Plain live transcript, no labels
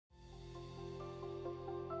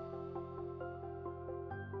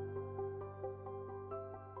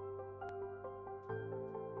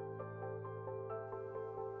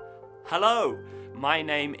Hello, my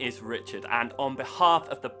name is Richard, and on behalf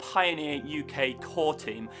of the Pioneer UK core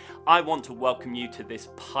team, I want to welcome you to this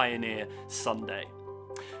Pioneer Sunday.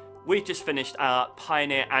 We've just finished our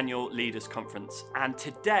Pioneer Annual Leaders Conference, and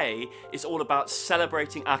today is all about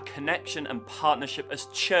celebrating our connection and partnership as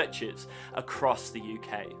churches across the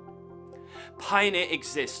UK. Pioneer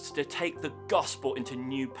exists to take the gospel into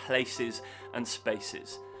new places and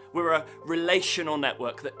spaces. We're a relational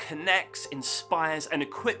network that connects, inspires, and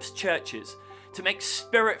equips churches to make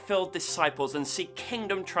spirit-filled disciples and see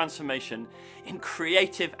kingdom transformation in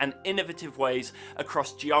creative and innovative ways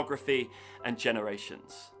across geography and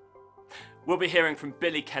generations. We'll be hearing from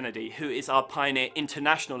Billy Kennedy, who is our Pioneer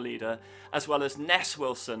International leader, as well as Ness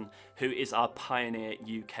Wilson, who is our Pioneer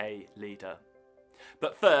UK leader.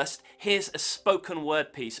 But first, here's a spoken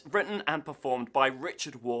word piece written and performed by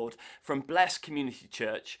Richard Ward from Bless Community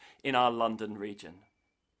Church in our London region.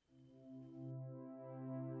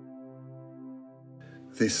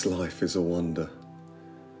 This life is a wonder.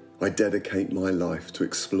 I dedicate my life to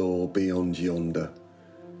explore beyond yonder.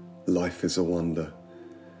 Life is a wonder.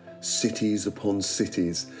 Cities upon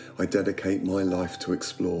cities, I dedicate my life to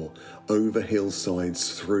explore, over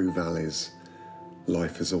hillsides, through valleys.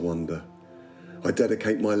 Life is a wonder. I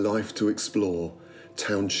dedicate my life to explore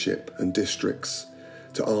township and districts,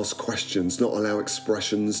 to ask questions, not allow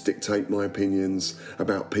expressions dictate my opinions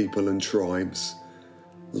about people and tribes.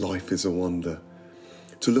 Life is a wonder.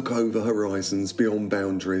 To look over horizons, beyond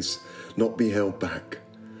boundaries, not be held back.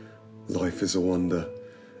 Life is a wonder,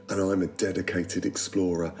 and I'm a dedicated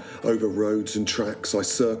explorer. Over roads and tracks, I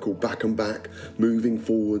circle back and back, moving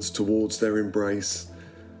forwards towards their embrace.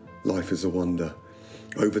 Life is a wonder.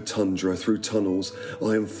 Over tundra, through tunnels,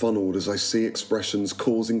 I am funneled as I see expressions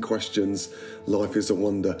causing questions. Life is a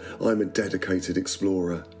wonder. I'm a dedicated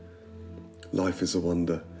explorer. Life is a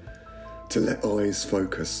wonder. To let eyes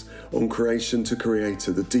focus on creation to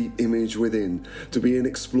creator, the deep image within, to be an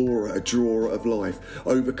explorer, a drawer of life,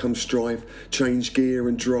 overcome strife, change gear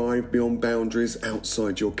and drive beyond boundaries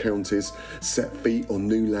outside your counties, set feet on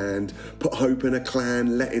new land, put hope in a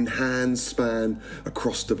clan, letting hands span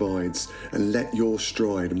across divides, and let your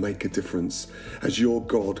stride make a difference as your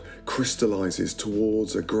God crystallizes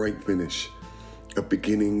towards a great finish of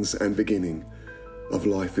beginnings and beginning of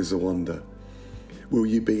life is a wonder. Will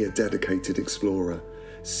you be a dedicated explorer?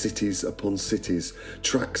 Cities upon cities,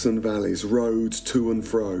 tracks and valleys, roads to and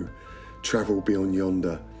fro. Travel beyond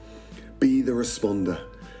yonder. Be the responder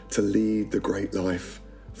to lead the great life,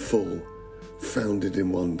 full, founded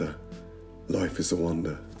in wonder. Life is a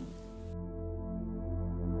wonder.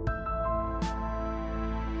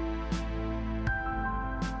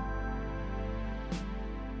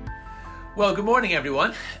 Well, good morning,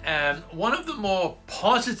 everyone. One of the more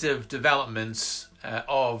positive developments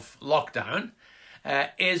of lockdown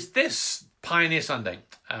is this Pioneer Sunday,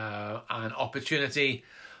 an opportunity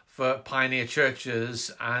for Pioneer churches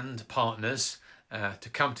and partners to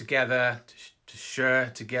come together, to share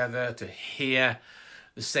together, to hear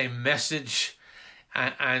the same message,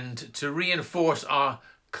 and to reinforce our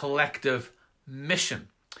collective mission.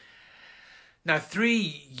 Now,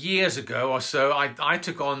 3 years ago or so, I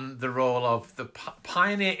took on the role of the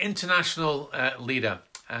Pioneer International leader.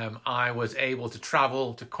 I was able to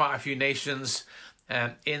travel to quite a few nations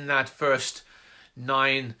in that first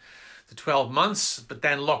 9 to 12 months, but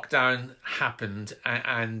then lockdown happened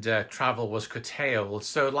and travel was curtailed.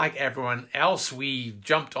 So like everyone else, we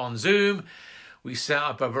jumped on Zoom, we set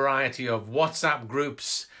up a variety of WhatsApp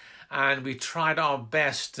groups, and we tried our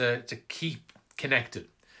best to keep connected.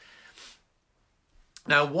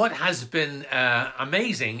 Now, what has been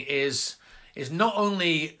amazing is not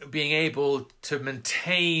only being able to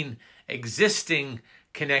maintain existing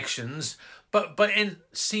connections, but in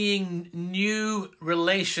seeing new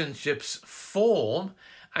relationships form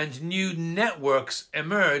and new networks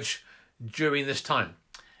emerge during this time.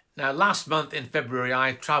 Now, last month in February,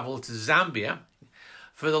 I traveled to Zambia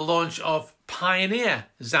for the launch of Pioneer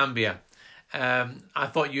Zambia. I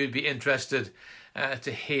thought you'd be interested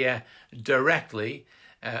to hear directly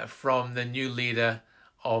from the new leader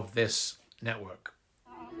of this network.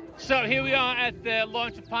 So here we are at the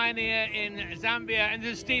launch of Pioneer in Zambia, and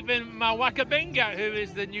this is Stephen Mwakabenga, who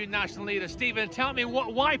is the new national leader. Stephen, tell me,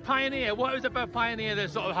 why Pioneer? What is it about Pioneer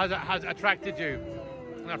that sort of has attracted you?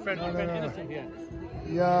 And our friend Innocent here.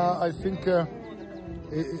 Yeah, I think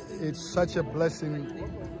it's such a blessing.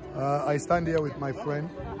 I stand here with my friend,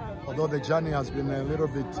 although the journey has been a little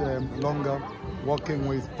bit longer, working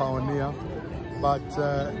with Pioneer. But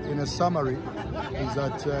in a summary, is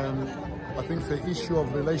that I think the issue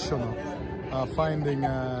of relational, finding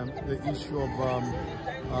the issue of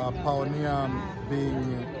Pioneer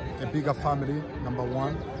being a bigger family, number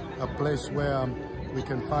one, a place where we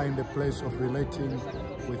can find a place of relating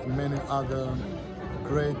with many other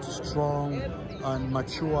great, strong, and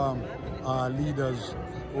mature leaders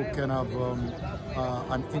who can have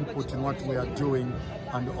an input in what we are doing,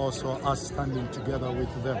 and also us standing together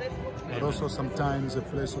with them. But also sometimes a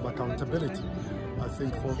place of accountability. I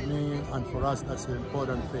think for me and for us, that's the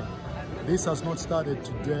important thing. This has not started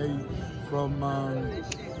today. From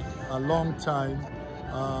a long time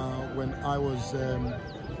when I was,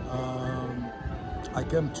 I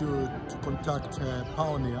came to contact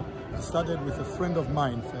Pioneer. I started with a friend of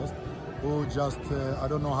mine first, who just, I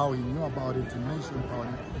don't know how he knew about it, he mentioned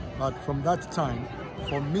Pioneer. But from that time,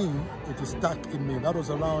 for me, it is stuck in me. That was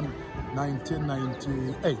around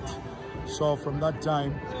 1998. So from that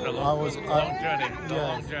time, I was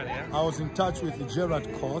I was in touch with Gerard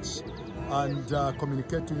Coates and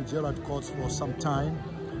communicating with Gerard Coates for some time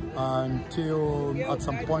until at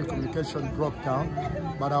some point communication broke down.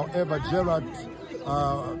 But however, Gerard,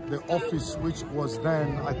 the office which was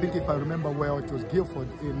then, I think if I remember well, it was Guildford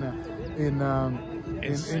in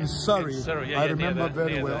Surrey. I remember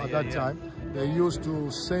very well at that time. They used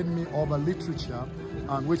to send me over literature,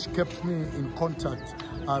 and which kept me in contact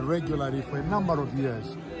regularly for a number of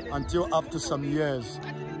years, until after some years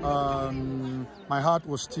my heart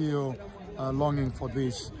was still longing for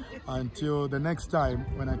this, until the next time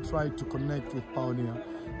when I tried to connect with Pioneer.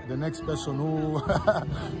 The next person who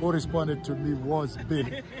who responded to me was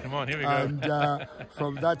Billy. Come on, here we go. And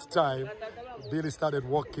from that time, Billy started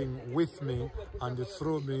working with me and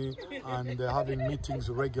through me, and having meetings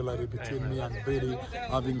regularly between me and Billy,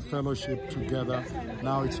 having fellowship together.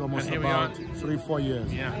 Now it's almost about 3-4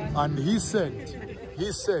 years. Yeah. And he sent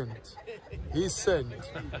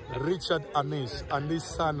Richard Anis and his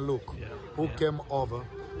son Luke, who came over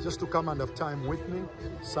just to come and have time with me,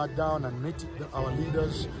 sat down and meet our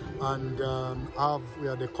leaders, and we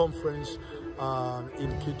had a conference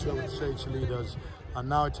in Kitwe with church leaders. And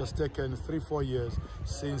now it has taken 3-4 years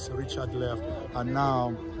since Richard left, and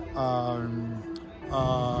now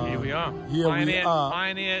here we are.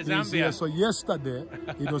 Pioneer Zambia. Here. So yesterday,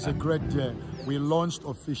 it was a great day. We launched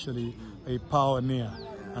officially a Pioneer,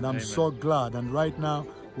 and I'm so glad. And right now,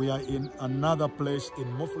 we are in another place in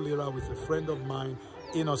Mufulira with a friend of mine,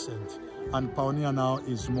 Innocent, and Pioneer now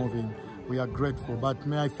is moving. We are grateful. But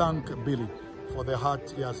may I thank Billy for the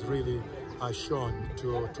heart he has really shown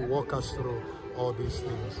to walk us through all these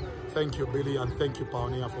things. Thank you, Billy, and thank you,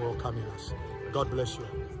 Pioneer, for welcoming us. God bless you.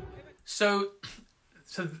 So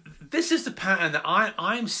this is the pattern that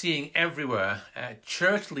I'm seeing everywhere.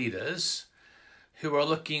 Church leaders who are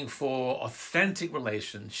looking for authentic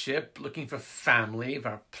relationship, looking for family, for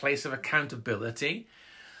a place of accountability,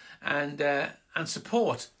 and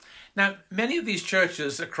support. Now, many of these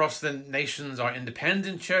churches across the nations are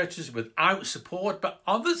independent churches without support, but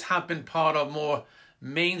others have been part of more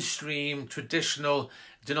mainstream, traditional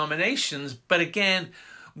denominations, but again,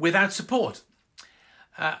 without support.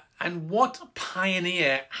 And what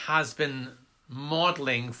Pioneer has been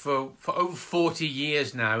modeling for over 40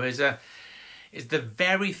 years now is the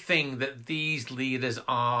very thing that these leaders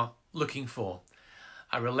are looking for.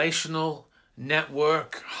 A relational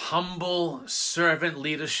network, humble servant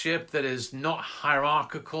leadership that is not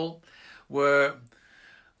hierarchical, where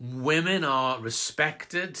women are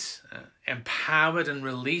respected, empowered and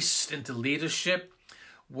released into leadership,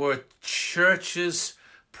 where churches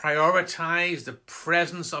prioritize the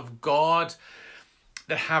presence of God,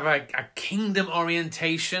 that have a kingdom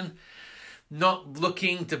orientation, not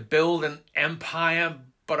looking to build an empire,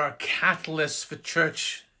 but are catalysts for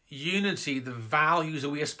church unity, the values that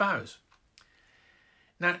we espouse.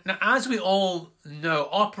 Now, as we all know,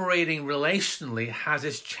 operating relationally has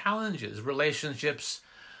its challenges. Relationships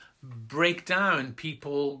break down,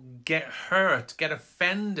 people get hurt, get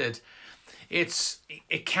offended. It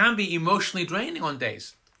can be emotionally draining on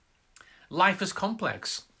days. Life is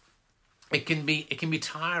complex. It can be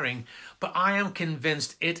tiring, but I am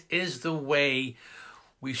convinced it is the way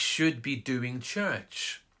we should be doing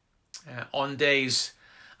church. On days,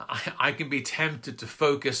 I can be tempted to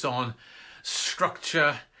focus on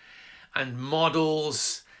structure and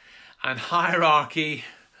models and hierarchy,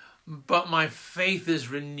 but my faith is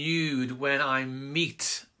renewed when I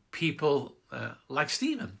meet people like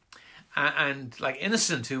Stephen and like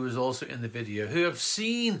Innocent, who was also in the video, who have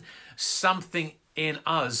seen something in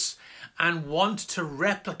us and want to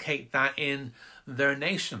replicate that in their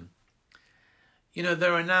nation. You know,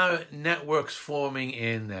 there are now networks forming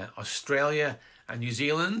in Australia and New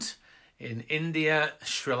Zealand, in India,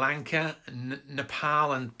 Sri Lanka,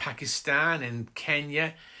 Nepal and Pakistan, in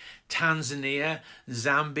Kenya, Tanzania,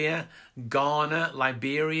 Zambia, Ghana,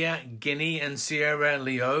 Liberia, Guinea and Sierra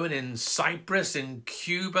Leone, in Cyprus, in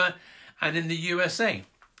Cuba, and in the USA.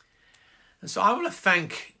 And so I want to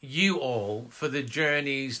thank you all for the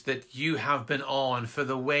journeys that you have been on, for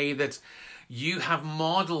the way that you have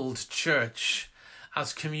modelled church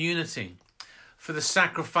as community, for the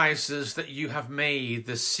sacrifices that you have made,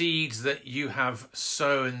 the seeds that you have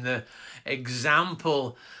sown, the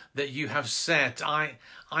example that you have set. I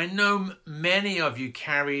know many of you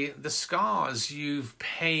carry the scars. You've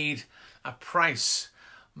paid a price.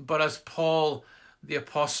 But as Paul the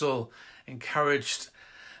Apostle encouraged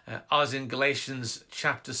us in Galatians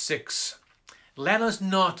chapter 6, let us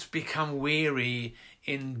not become weary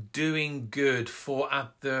in doing good, for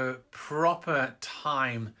at the proper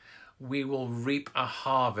time we will reap a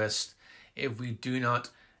harvest if we do not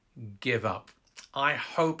give up. I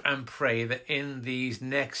hope and pray that in these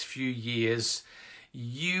next few years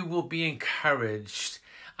you will be encouraged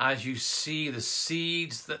as you see the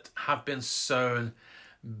seeds that have been sown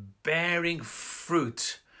bearing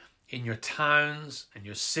fruit in your towns and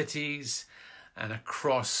your cities and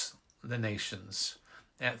across the nations.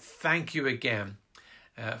 Thank you again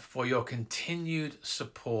for your continued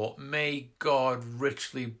support. May God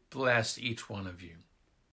richly bless each one of you.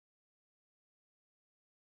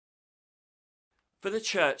 For the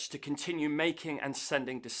church to continue making and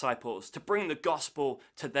sending disciples, to bring the gospel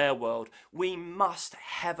to their world, we must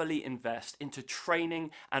heavily invest into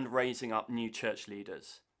training and raising up new church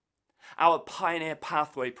leaders. Our Pioneer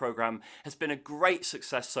Pathway program has been a great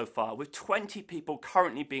success so far, with 20 people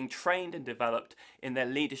currently being trained and developed in their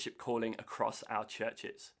leadership calling across our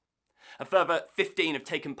churches. A further 15 have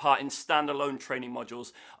taken part in standalone training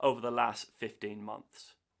modules over the last 15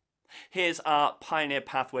 months. Here's our Pioneer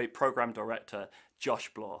Pathway program director,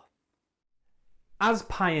 Josh Bloor. As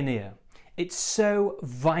Pioneer, it's so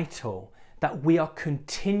vital that we are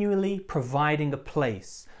continually providing a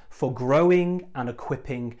place for growing and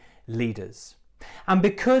equipping leaders. And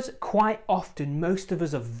because quite often most of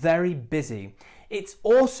us are very busy, it's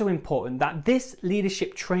also important that this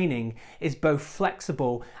leadership training is both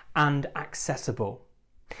flexible and accessible.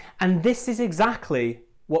 And this is exactly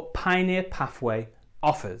what Pioneer Pathway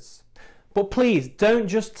offers. But please don't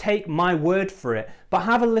just take my word for it, but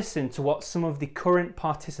have a listen to what some of the current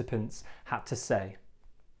participants had to say.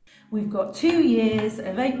 We've got 2 years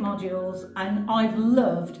of 8 modules, and I've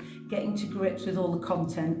loved getting to grips with all the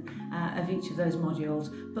content of each of those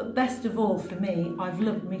modules. But best of all for me, I've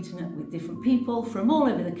loved meeting up with different people from all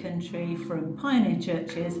over the country, from Pioneer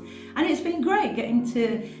churches, and it's been great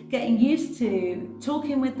getting used to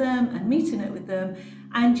talking with them and meeting up with them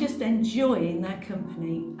and just enjoying their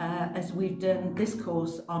company as we've done this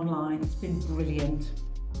course online. It's been brilliant.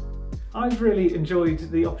 I've really enjoyed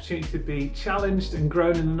the opportunity to be challenged and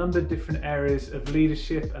grown in a number of different areas of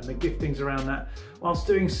leadership and the giftings around that, whilst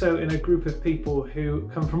doing so in a group of people who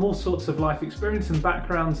come from all sorts of life experience and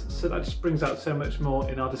backgrounds, so that just brings out so much more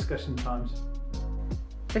in our discussion times.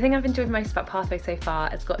 The thing I've enjoyed most about Pathway so far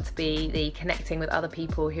has got to be the connecting with other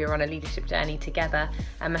people who are on a leadership journey together,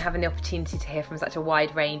 and having the opportunity to hear from such a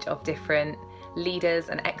wide range of different leaders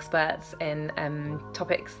and experts in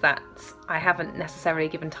topics that I haven't necessarily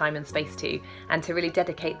given time and space to, and to really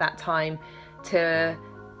dedicate that time to,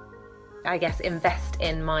 I guess, invest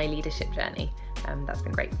in my leadership journey. That's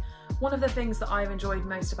been great. One of the things that I've enjoyed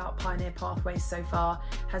most about Pioneer Pathways so far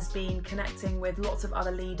has been connecting with lots of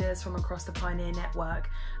other leaders from across the Pioneer network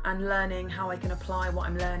and learning how I can apply what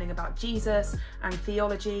I'm learning about Jesus and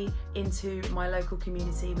theology into my local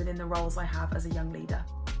community within the roles I have as a young leader.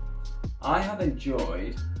 I have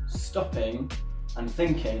enjoyed stopping and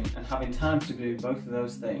thinking and having time to do both of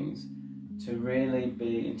those things to really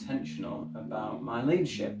be intentional about my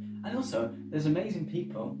leadership. And also, there's amazing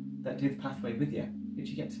people that do the pathway with you, that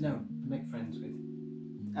you get to know and make friends with.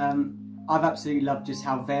 I've absolutely loved just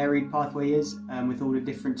how varied Pathway is with all the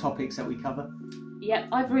different topics that we cover. Yep,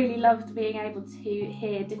 I've really loved being able to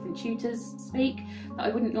hear different tutors speak that I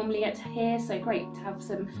wouldn't normally get to hear, so great to have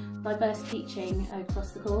some diverse teaching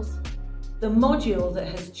across the course. The module that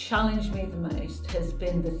has challenged me the most has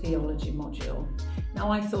been the theology module.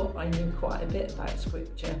 Now, I thought I knew quite a bit about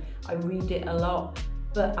scripture, I read it a lot,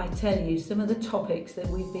 but I tell you, some of the topics that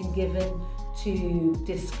we've been given to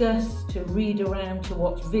discuss, to read around, to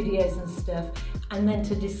watch videos and stuff, and then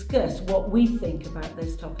to discuss what we think about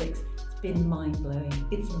those topics, it's been mind-blowing.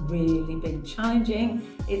 It's really been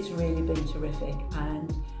challenging, it's really been terrific,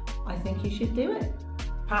 and I think you should do it.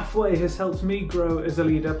 Pathway has helped me grow as a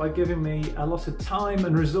leader by giving me a lot of time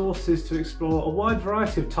and resources to explore a wide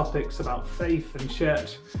variety of topics about faith and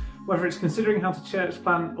church, whether it's considering how to church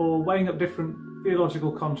plant or weighing up different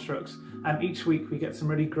theological constructs, and each week we get some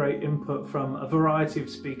really great input from a variety of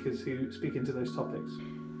speakers who speak into those topics.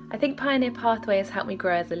 I think Pioneer Pathway has helped me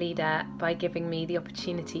grow as a leader by giving me the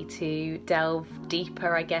opportunity to delve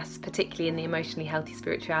deeper, I guess, particularly in the Emotionally Healthy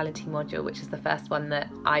Spirituality module, which is the first one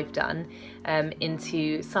that I've done,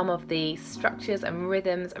 into some of the structures and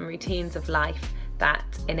rhythms and routines of life that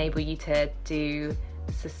enable you to do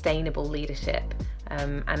sustainable leadership.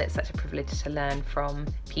 And it's such a privilege to learn from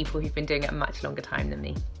people who've been doing it a much longer time than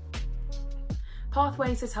me.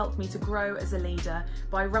 Pathways has helped me to grow as a leader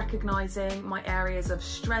by recognising my areas of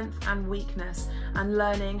strength and weakness and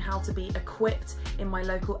learning how to be equipped in my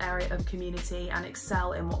local area of community and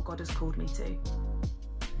excel in what God has called me to.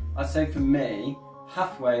 I'd say for me,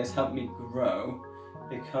 Pathway has helped me grow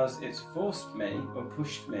because it's forced me or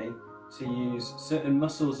pushed me to use certain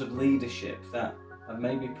muscles of leadership that I've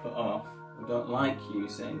maybe put off or don't like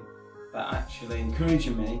using, but actually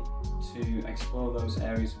encouraging me to explore those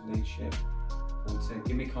areas of leadership and to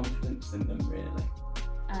give me confidence in them, really.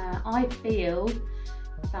 I feel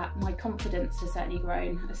that my confidence has certainly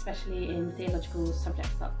grown, especially in theological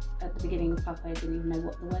subjects that at the beginning of Pathway I didn't even know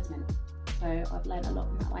what the words meant. So I've learned a lot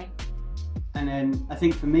in that way. And then I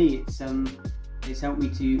think for me it's helped me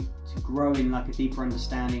to grow in like a deeper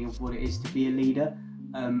understanding of what it is to be a leader,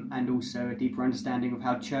 and also a deeper understanding of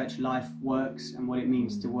how church life works and what it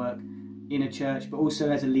means to work in a church, but also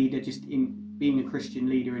as a leader, just in being a Christian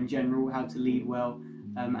leader in general, how to lead well,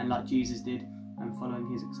 and like Jesus did, and following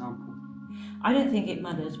his example. I don't think it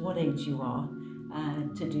matters what age you are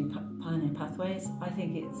to do Pioneer Pathways. I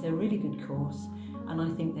think it's a really good course, and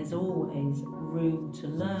I think there's always room to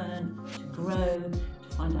learn, to grow,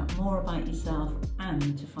 to find out more about yourself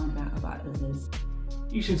and to find out about others.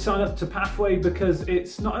 You should sign up to Pathway because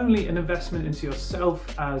it's not only an investment into yourself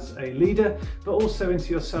as a leader, but also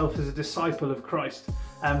into yourself as a disciple of Christ.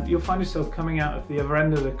 You'll find yourself coming out of the other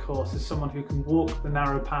end of the course as someone who can walk the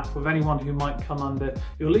narrow path with anyone who might come under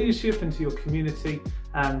your leadership into your community.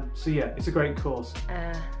 So yeah, it's a great course.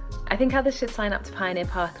 I think others should sign up to Pioneer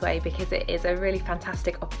Pathway because it is a really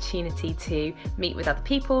fantastic opportunity to meet with other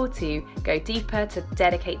people, to go deeper, to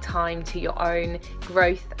dedicate time to your own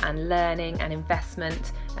growth and learning and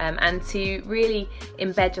investment, and to really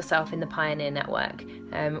embed yourself in the Pioneer network,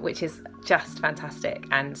 which is just fantastic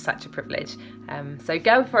and such a privilege. So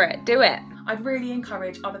go for it, do it. I'd really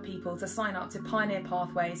encourage other people to sign up to Pioneer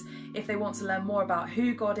Pathways if they want to learn more about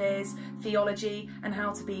who God is, theology, and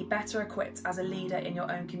how to be better equipped as a leader in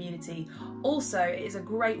your own community. Also, it is a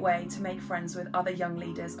great way to make friends with other young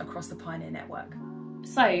leaders across the Pioneer network.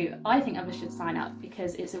 So I think others should sign up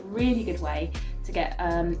because it's a really good way to get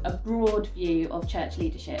a broad view of church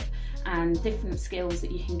leadership and different skills that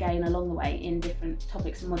you can gain along the way in different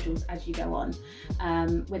topics and modules as you go on,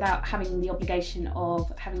 without having the obligation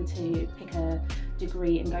of having to pick a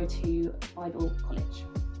degree and go to Bible college.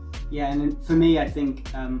 Yeah, and for me I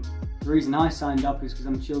think the reason I signed up is because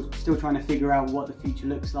I'm still trying to figure out what the future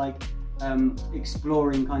looks like,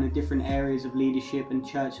 exploring kind of different areas of leadership and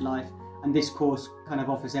church life. And this course kind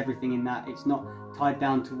of offers everything in that. It's not tied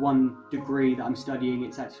down to one degree that I'm studying,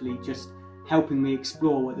 it's actually just helping me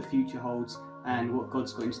explore what the future holds and what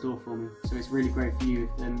God's got in store for me. So it's really great for you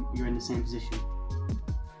if you're in the same position.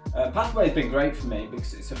 Pathway has been great for me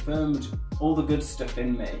because it's affirmed all the good stuff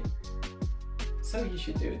in me. So you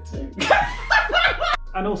should do it too.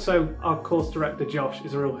 And also our course director Josh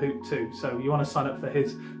is a real hoot too, so you want to sign up for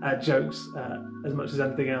his jokes as much as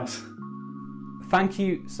anything else. Thank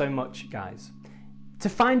you so much, guys. To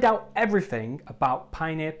find out everything about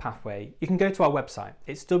Pioneer Pathway, you can go to our website.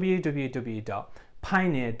 It's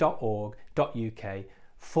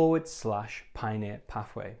www.pioneer.org.uk/Pioneer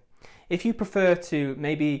Pathway. If you prefer to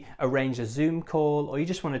maybe arrange a Zoom call or you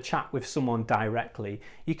just want to chat with someone directly,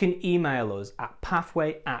 you can email us at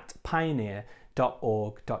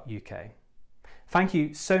pathway@pioneer.org.uk. Thank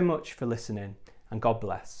you so much for listening, and God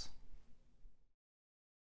bless.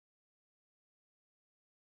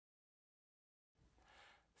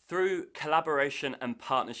 Through collaboration and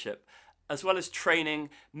partnership, as well as training,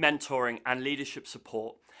 mentoring and leadership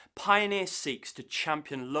support, Pioneer seeks to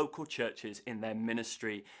champion local churches in their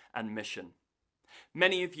ministry and mission.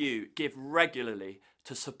 Many of you give regularly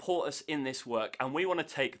to support us in this work, and we want to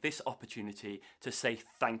take this opportunity to say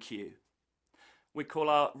thank you. We call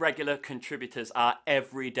our regular contributors our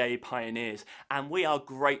everyday pioneers, and we are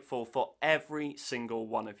grateful for every single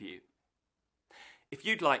one of you. If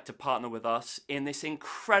you'd like to partner with us in this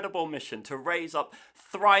incredible mission to raise up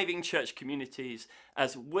thriving church communities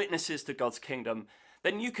as witnesses to God's kingdom,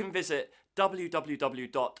 then you can visit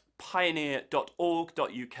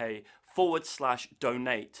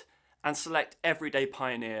www.pioneer.org.uk/donate and select Everyday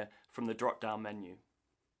Pioneer from the drop-down menu.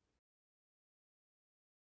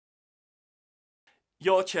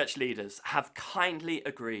 Your church leaders have kindly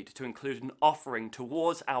agreed to include an offering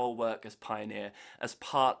towards our work as Pioneer as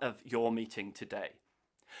part of your meeting today.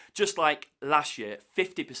 Just like last year,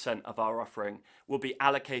 50% of our offering will be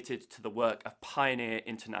allocated to the work of Pioneer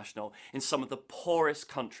International in some of the poorest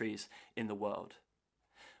countries in the world.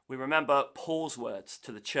 We remember Paul's words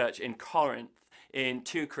to the church in Corinth in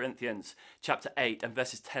 2 Corinthians chapter 8 and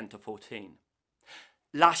verses 10 to 14.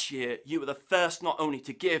 Last year, you were the first not only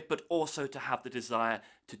to give, but also to have the desire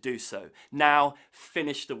to do so. Now,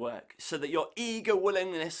 finish the work, so that your eager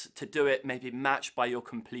willingness to do it may be matched by your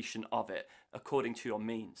completion of it, according to your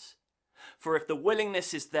means. For if the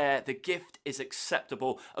willingness is there, the gift is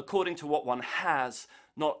acceptable according to what one has,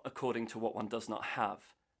 not according to what one does not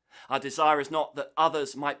have. Our desire is not that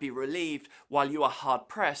others might be relieved while you are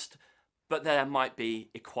hard-pressed, but there might be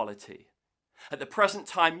equality. At the present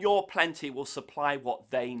time, your plenty will supply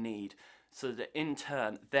what they need, so that in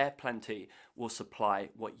turn, their plenty will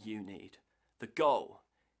supply what you need. The goal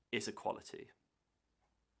is equality.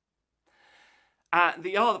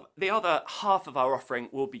 The other half of our offering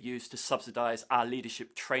will be used to subsidise our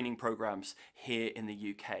leadership training programmes here in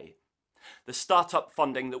the UK. The startup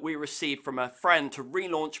funding that we received from a friend to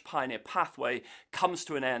relaunch Pioneer Pathway comes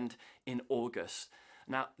to an end in August.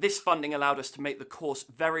 Now, this funding allowed us to make the course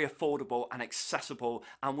very affordable and accessible,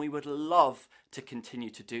 and we would love to continue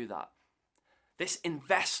to do that. This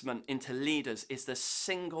investment into leaders is the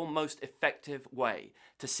single most effective way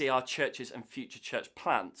to see our churches and future church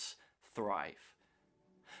plants thrive.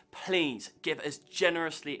 Please give as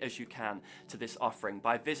generously as you can to this offering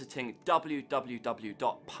by visiting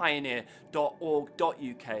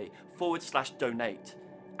www.pioneer.org.uk/donate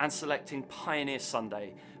and selecting Pioneer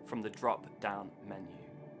Sunday from the drop-down menu.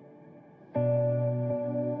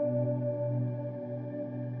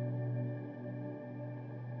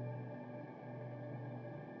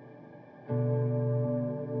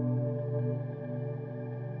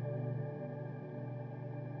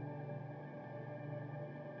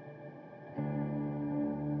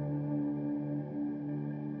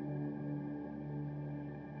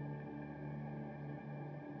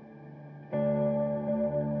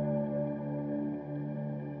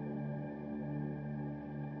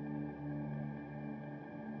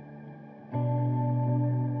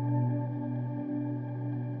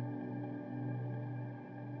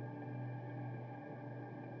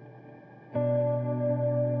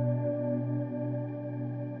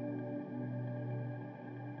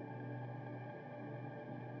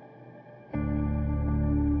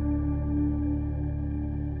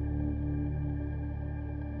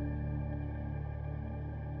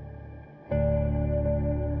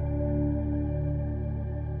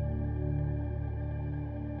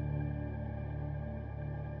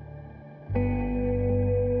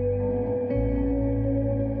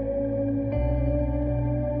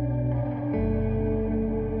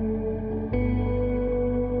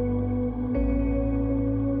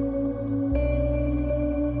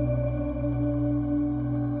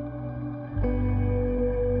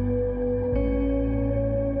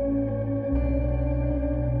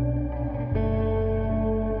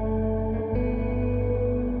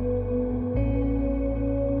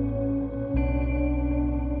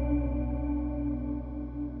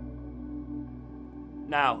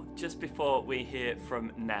 Now, just before we hear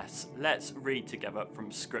from Ness, let's read together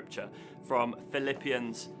from Scripture, from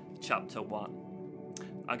Philippians chapter 1.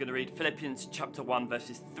 I'm going to read Philippians chapter 1,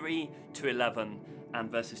 verses 3 to 11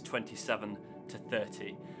 and verses 27 to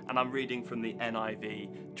 30. And I'm reading from the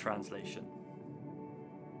NIV translation.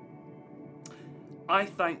 I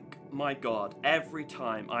thank my God every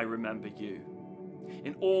time I remember you.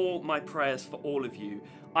 In all my prayers for all of you,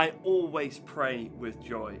 I always pray with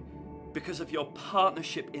joy, because of your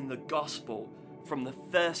partnership in the gospel from the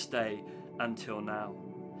first day until now.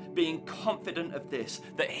 Being confident of this,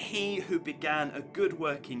 that he who began a good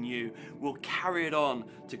work in you will carry it on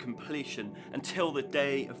to completion until the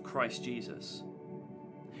day of Christ Jesus.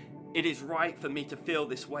 It is right for me to feel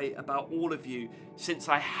this way about all of you, since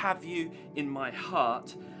I have you in my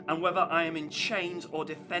heart, and whether I am in chains or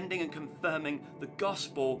defending and confirming the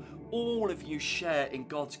gospel, all of you share in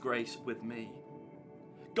God's grace with me.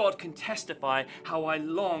 God can testify how I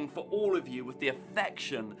long for all of you with the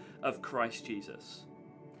affection of Christ Jesus.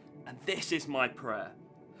 And this is my prayer,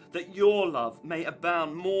 that your love may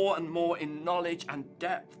abound more and more in knowledge and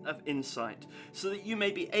depth of insight, so that you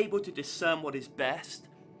may be able to discern what is best,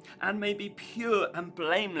 and may be pure and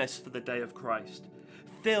blameless for the day of Christ,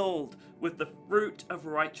 filled with the fruit of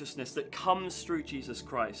righteousness that comes through Jesus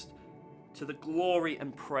Christ, to the glory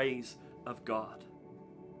and praise of God.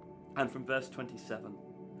 And from verse 27,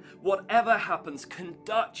 whatever happens,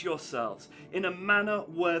 conduct yourselves in a manner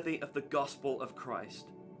worthy of the gospel of Christ.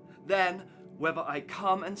 Then, whether I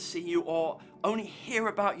come and see you or only hear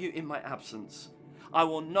about you in my absence, I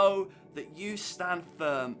will know that you stand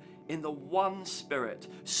firm in the one Spirit,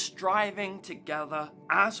 striving together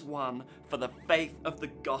as one for the faith of the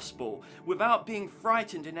gospel, without being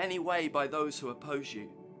frightened in any way by those who oppose you.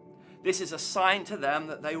 This is a sign to them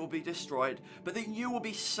that they will be destroyed, but that you will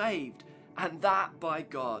be saved, and that by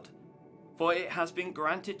God. For it has been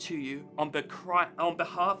granted to you on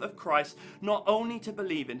behalf of Christ not only to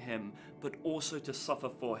believe in him, but also to suffer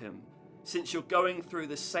for him, since you're going through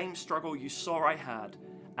the same struggle you saw I had,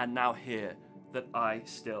 and now hear that I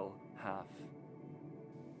still have.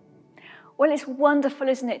 Well, it's wonderful,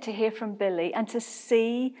 isn't it, to hear from Billy and to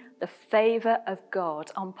see the favour of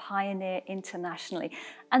God on Pioneer internationally,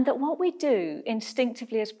 and that what we do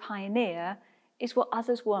instinctively as Pioneer is what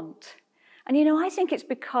others want. And you know, I think it's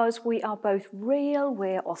because we are both real,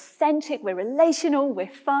 we're authentic, we're relational, we're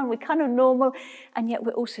fun, we're kind of normal, and yet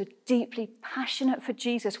we're also deeply passionate for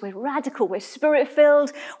Jesus. We're radical, we're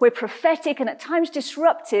spirit-filled, we're prophetic, and at times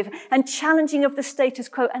disruptive and challenging of the status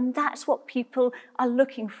quo, and that's what people are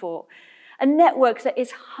looking for. A network that is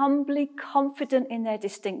humbly confident in their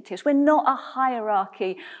distinctives. We're not a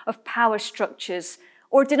hierarchy of power structures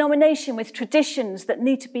or a denomination with traditions that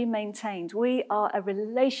need to be maintained. We are a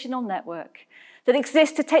relational network that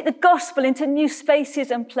exists to take the gospel into new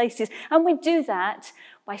spaces and places. And we do that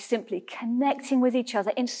by simply connecting with each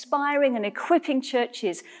other, inspiring and equipping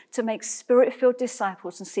churches to make spirit-filled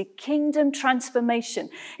disciples and see kingdom transformation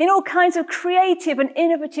in all kinds of creative and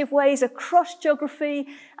innovative ways across geography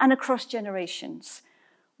and across generations.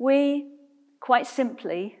 We, quite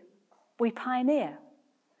simply, we pioneer.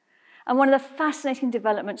 And one of the fascinating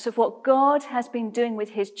developments of what God has been doing with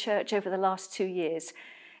his church over the last 2 years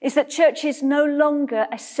is that church is no longer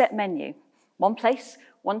a set menu. One place,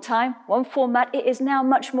 one time, one format. It is now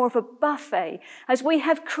much more of a buffet as we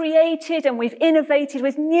have created and we've innovated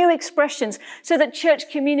with new expressions so that church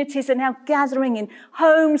communities are now gathering in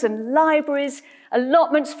homes and libraries,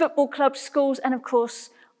 allotments, football clubs, schools, and of course,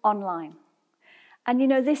 online. And you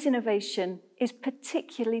know, this innovation is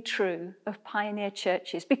particularly true of Pioneer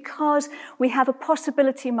churches because we have a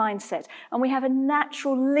possibility mindset and we have a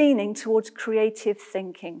natural leaning towards creative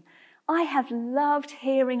thinking. I have loved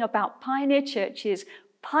hearing about Pioneer churches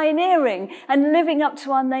pioneering and living up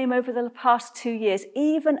to our name over the past 2 years,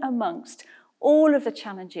 even amongst all of the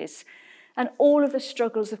challenges and all of the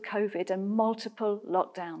struggles of COVID and multiple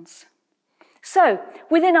lockdowns. So,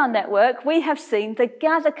 within our network, we have seen the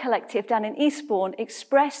Gather Collective down in Eastbourne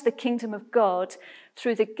express the kingdom of God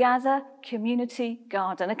through the Gather Community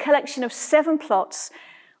Garden, a collection of 7 plots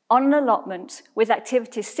on an allotment with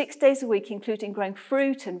activities 6 days a week, including growing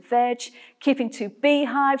fruit and veg, keeping 2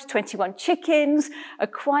 beehives, 21 chickens, a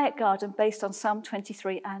quiet garden based on Psalm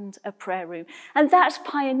 23 and a prayer room. And that's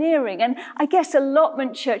pioneering. And I guess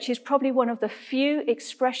allotment church is probably one of the few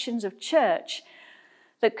expressions of church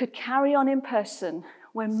that could carry on in person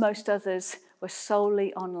when most others were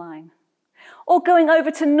solely online. Or going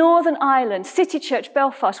over to Northern Ireland, City Church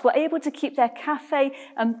Belfast were able to keep their cafe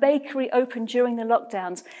and bakery open during the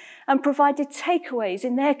lockdowns and provided takeaways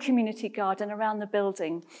in their community garden around the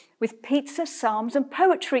building with pizza, psalms and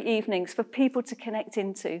poetry evenings for people to connect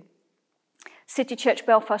into. City Church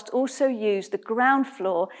Belfast also used the ground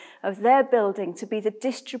floor of their building to be the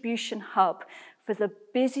distribution hub for the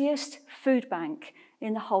busiest food bank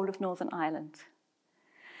in the whole of Northern Ireland.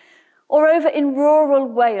 Or over in rural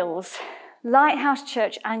Wales, Lighthouse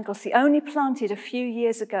Church Anglesey, only planted a few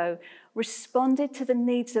years ago, responded to the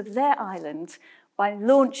needs of their island by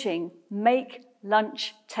launching Make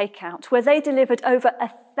Lunch Takeout, where they delivered over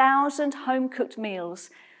 1,000 home-cooked meals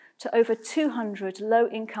to over 200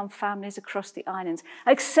 low-income families across the island,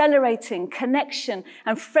 accelerating connection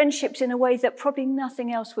and friendships in a way that probably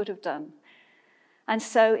nothing else would have done. And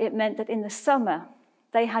so it meant that in the summer,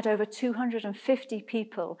 they had over 250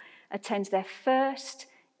 people attend their first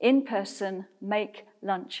in-person Make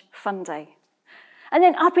Lunch Fun Day. And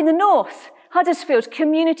then up in the north, Huddersfield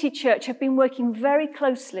Community Church have been working very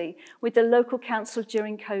closely with the local council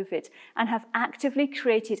during COVID and have actively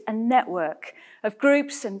created a network of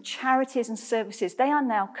groups and charities and services. They are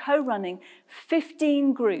now co-running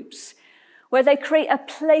 15 groups where they create a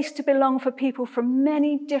place to belong for people from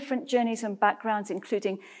many different journeys and backgrounds,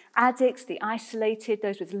 including addicts, the isolated,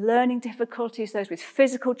 those with learning difficulties, those with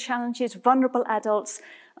physical challenges, vulnerable adults,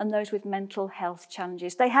 and those with mental health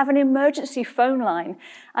challenges. They have an emergency phone line,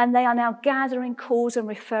 and they are now gathering calls and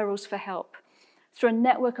referrals for help. Through a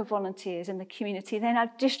network of volunteers in the community, they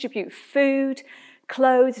now distribute food,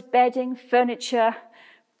 clothes, bedding, furniture,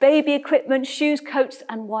 baby equipment, shoes, coats,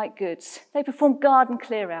 and white goods. They perform garden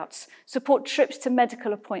clear-outs, support trips to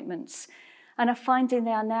medical appointments, and are finding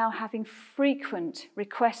they are now having frequent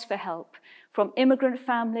requests for help from immigrant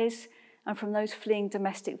families and from those fleeing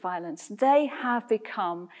domestic violence. They have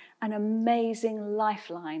become an amazing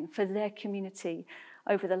lifeline for their community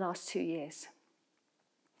over the last 2 years.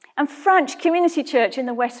 And French Community Church in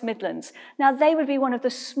the West Midlands. Now, they would be one of the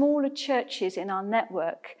smaller churches in our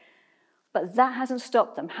network, but that hasn't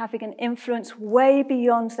stopped them having an influence way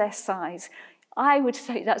beyond their size. I would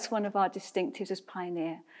say that's one of our distinctives as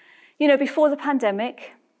Pioneer. You know, before the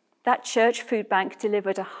pandemic, that church food bank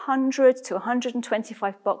delivered 100 to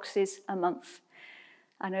 125 boxes a month.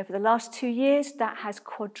 And over the last 2 years, that has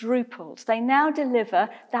quadrupled. They now deliver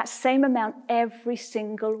that same amount every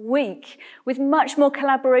single week, with much more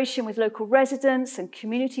collaboration with local residents and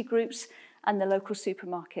community groups and the local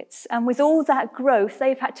supermarkets. And with all that growth,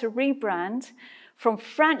 they've had to rebrand from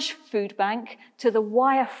French Food Bank to the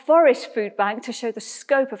Wyre Forest Food Bank to show the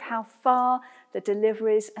scope of how far the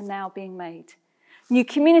deliveries are now being made. New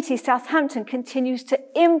Community Southampton continues to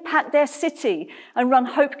impact their city and run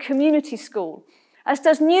Hope Community School, as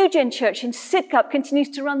does Newgen Church in Sidcup continues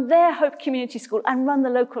to run their Hope Community School and run the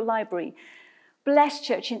local library. Blessed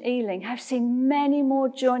Church in Ealing have seen many more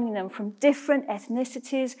joining them from different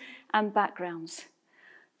ethnicities and backgrounds.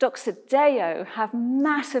 Doxa Deo have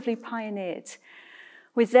massively pioneered,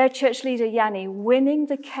 with their church leader Yanni winning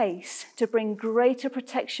the case to bring greater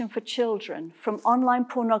protection for children from online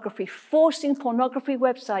pornography, forcing pornography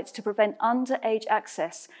websites to prevent underage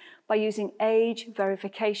access by using age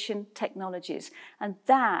verification technologies. And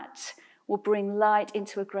that will bring light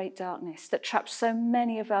into a great darkness that traps so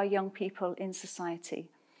many of our young people in society.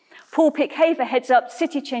 Paul Pickhaver heads up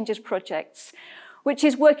City Changers Projects, which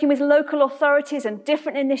is working with local authorities and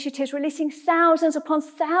different initiatives, releasing thousands upon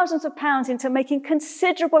thousands of pounds into making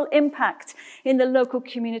considerable impact in the local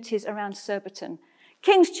communities around Surbiton.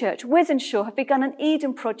 King's Church, Wythenshawe, have begun an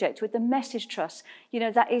Eden project with the Message Trust. You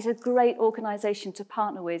know, that is a great organisation to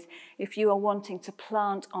partner with if you are wanting to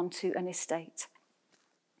plant onto an estate.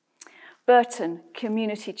 Burton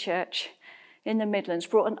Community Church in the Midlands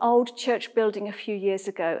brought an old church building a few years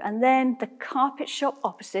ago, and then the carpet shop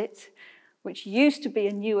opposite, which used to be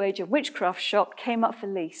a New Age and witchcraft shop, came up for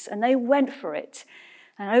lease, and they went for it.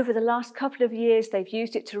 And over the last couple of years, they've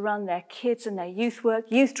used it to run their kids and their youth work,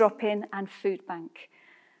 youth drop-in, and food bank.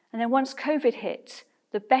 And then once COVID hit,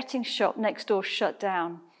 the betting shop next door shut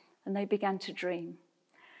down, and they began to dream.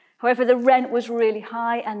 However, the rent was really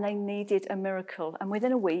high, and they needed a miracle. And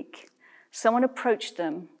within a week, someone approached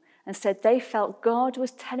them and said they felt God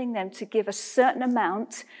was telling them to give a certain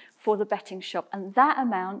amount for the betting shop, and that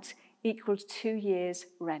amount equals 2 years'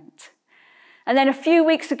 rent. And then a few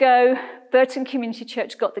weeks ago, Burton Community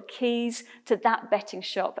Church got the keys to that betting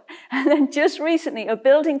shop. And then just recently, a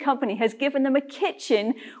building company has given them a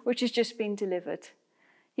kitchen, which has just been delivered.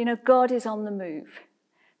 You know, God is on the move.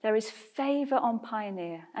 There is favour on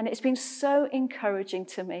Pioneer, and it's been so encouraging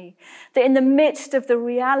to me that in the midst of the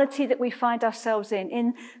reality that we find ourselves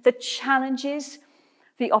in the challenges,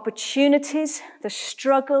 the opportunities, the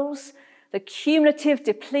struggles, the cumulative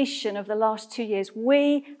depletion of the last 2 years,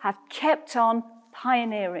 we have kept on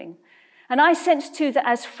pioneering. And I sense too that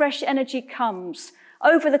as fresh energy comes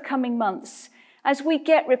over the coming months, as we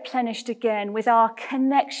get replenished again with our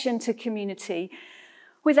connection to community,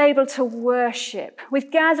 with able to worship, with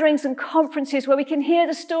gatherings and conferences where we can hear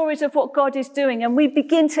the stories of what God is doing and we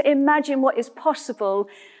begin to imagine what is possible,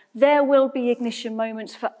 there will be ignition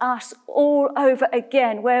moments for us all over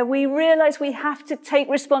again, where we realize we have to take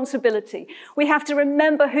responsibility. We have to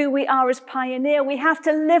remember who we are as Pioneer. We have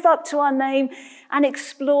to live up to our name and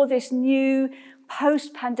explore this new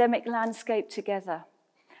post-pandemic landscape together.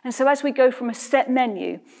 And so as we go from a set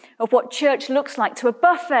menu of what church looks like to a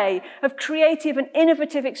buffet of creative and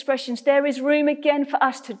innovative expressions, there is room again for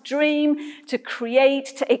us to dream, to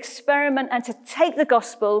create, to experiment, and to take the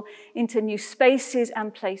gospel into new spaces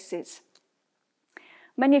and places.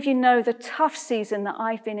 Many of you know the tough season that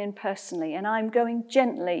I've been in personally, and I'm going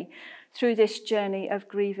gently through this journey of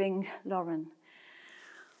grieving Lauren.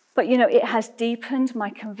 But, you know, it has deepened my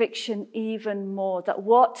conviction even more that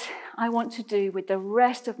what I want to do with the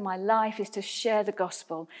rest of my life is to share the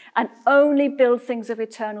gospel and only build things of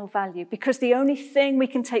eternal value, because the only thing we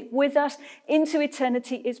can take with us into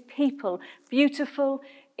eternity is people, beautiful,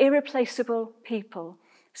 irreplaceable people.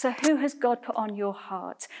 So who has God put on your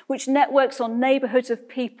heart? Which networks or neighborhoods of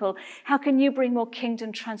people? How can you bring more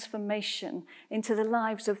kingdom transformation into the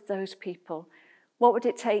lives of those people? What would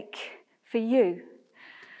it take for you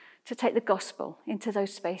to take the gospel into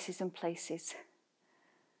those spaces and places?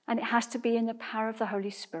 And it has to be in the power of the Holy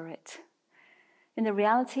Spirit, in the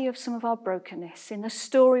reality of some of our brokenness, in the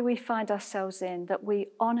story we find ourselves in, that we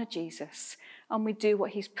honour Jesus and we do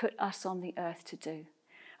what he's put us on the earth to do.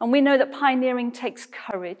 And we know that pioneering takes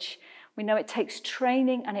courage. We know it takes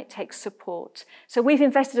training and it takes support. So we've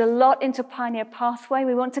invested a lot into Pioneer Pathway.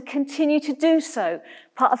 We want to continue to do so.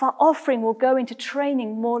 Part of our offering will go into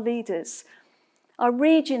training more leaders. Our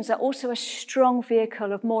regions are also a strong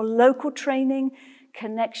vehicle of more local training,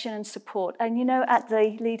 connection and support. And you know, at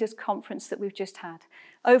the Leaders Conference that we've just had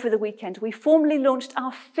over the weekend, we formally launched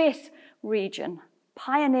our 5th region,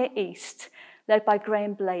 Pioneer East, led by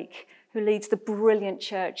Graham Blake, who leads the brilliant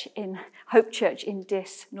church in Hope Church in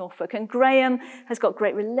Diss, Norfolk. And Graham has got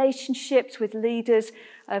great relationships with leaders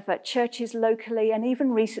of churches locally, and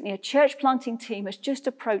even recently a church planting team has just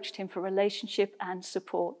approached him for relationship and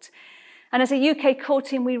support. And as a UK core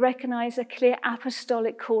team, we recognise a clear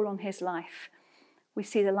apostolic call on his life. We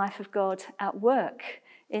see the life of God at work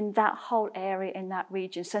in that whole area, in that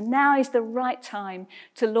region. So now is the right time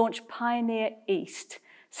to launch Pioneer East,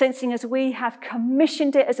 sensing as we have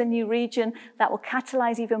commissioned it as a new region that will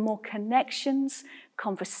catalyse even more connections,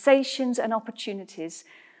 conversations and opportunities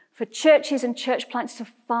for churches and church plants to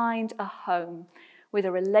find a home with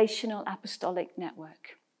a relational apostolic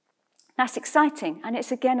network. That's exciting, and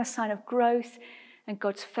it's again a sign of growth and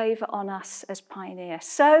God's favour on us as Pioneer.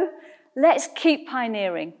 So let's keep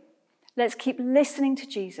pioneering. Let's keep listening to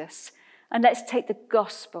Jesus, and let's take the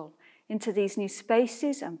gospel into these new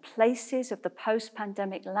spaces and places of the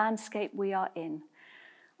post-pandemic landscape we are in.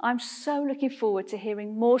 I'm so looking forward to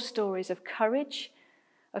hearing more stories of courage,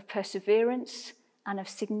 of perseverance, and of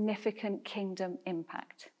significant kingdom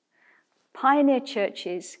impact. Pioneer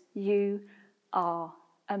churches, you are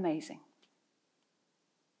amazing.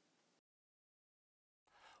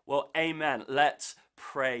 Well, amen. Let's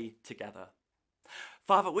pray together.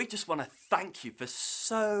 Father, we just want to thank you for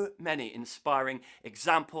so many inspiring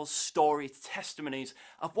examples, stories, testimonies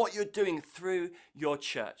of what you're doing through your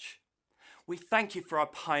church. We thank you for our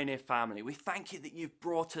Pioneer family. We thank you that you've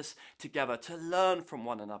brought us together to learn from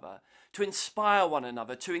one another, to inspire one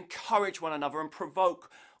another, to encourage one another and provoke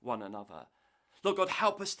one another. Lord God,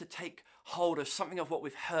 help us to take hold of something of what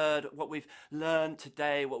we've heard, what we've learned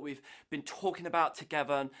today, what we've been talking about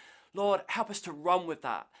together. And Lord, help us to run with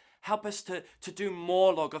that. Help us to do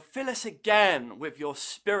more, Lord God. Fill us again with your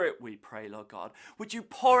Spirit, we pray, Lord God. Would you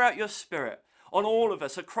pour out your Spirit on all of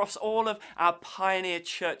us, across all of our Pioneer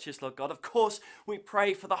churches, Lord God. Of course, we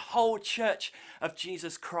pray for the whole church of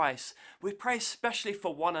Jesus Christ. We pray especially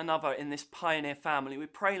for one another in this Pioneer family. We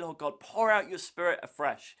pray, Lord God, pour out your Spirit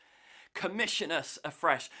afresh. Commission us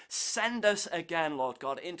afresh. Send us again, Lord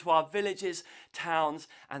God, into our villages, towns,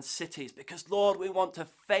 and cities. Because, Lord, we want to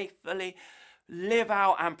faithfully live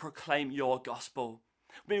out and proclaim your gospel.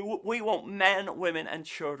 We want men, women, and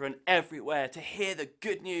children everywhere to hear the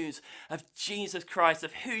good news of Jesus Christ,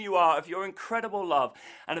 of who you are, of your incredible love,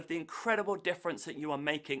 and of the incredible difference that you are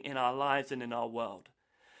making in our lives and in our world.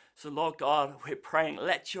 So, Lord God, we're praying,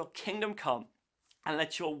 let your kingdom come and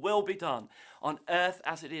let your will be done on earth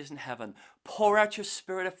as it is in heaven. Pour out your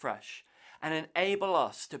Spirit afresh and enable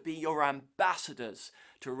us to be your ambassadors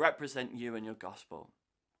to represent you and your gospel.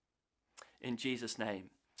 In Jesus' name,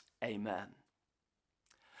 amen.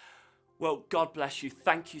 Well, God bless you.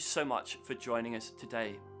 Thank you so much for joining us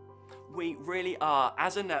today. We really are,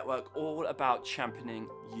 as a network, all about championing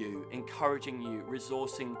you, encouraging you,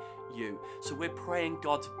 resourcing you. So we're praying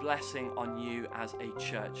God's blessing on you as a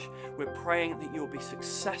church. We're praying that you'll be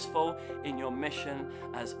successful in your mission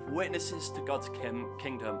as witnesses to God's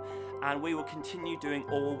kingdom, and we will continue doing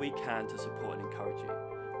all we can to support and encourage you.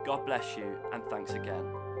 God bless you, and thanks again.